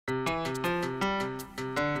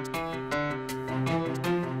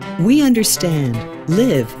We understand,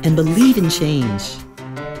 live, and believe in change.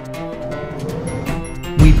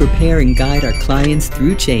 We prepare and guide our clients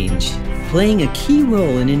through change, playing a key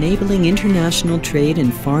role in enabling international trade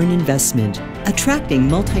and foreign investment, attracting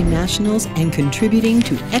multinationals and contributing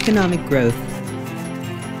to economic growth.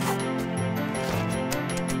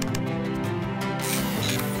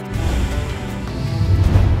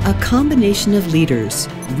 A combination of leaders,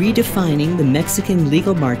 redefining the Mexican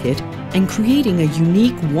legal market and creating a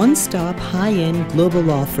unique one-stop high-end global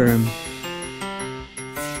law firm.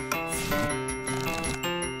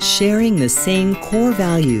 Sharing the same core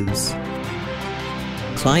values.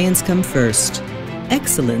 Clients come first.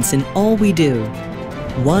 Excellence in all we do.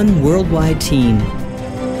 One worldwide team.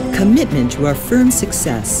 Commitment to our firm's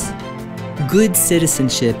success. Good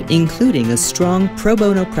citizenship, including a strong pro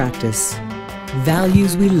bono practice.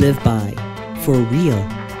 Values we live by, for real.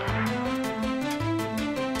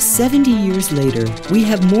 70 years later, we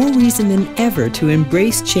have more reason than ever to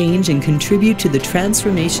embrace change and contribute to the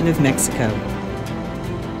transformation of Mexico.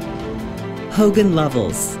 Hogan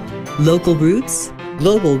Lovells. Local roots,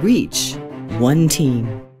 global reach, one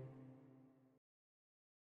team.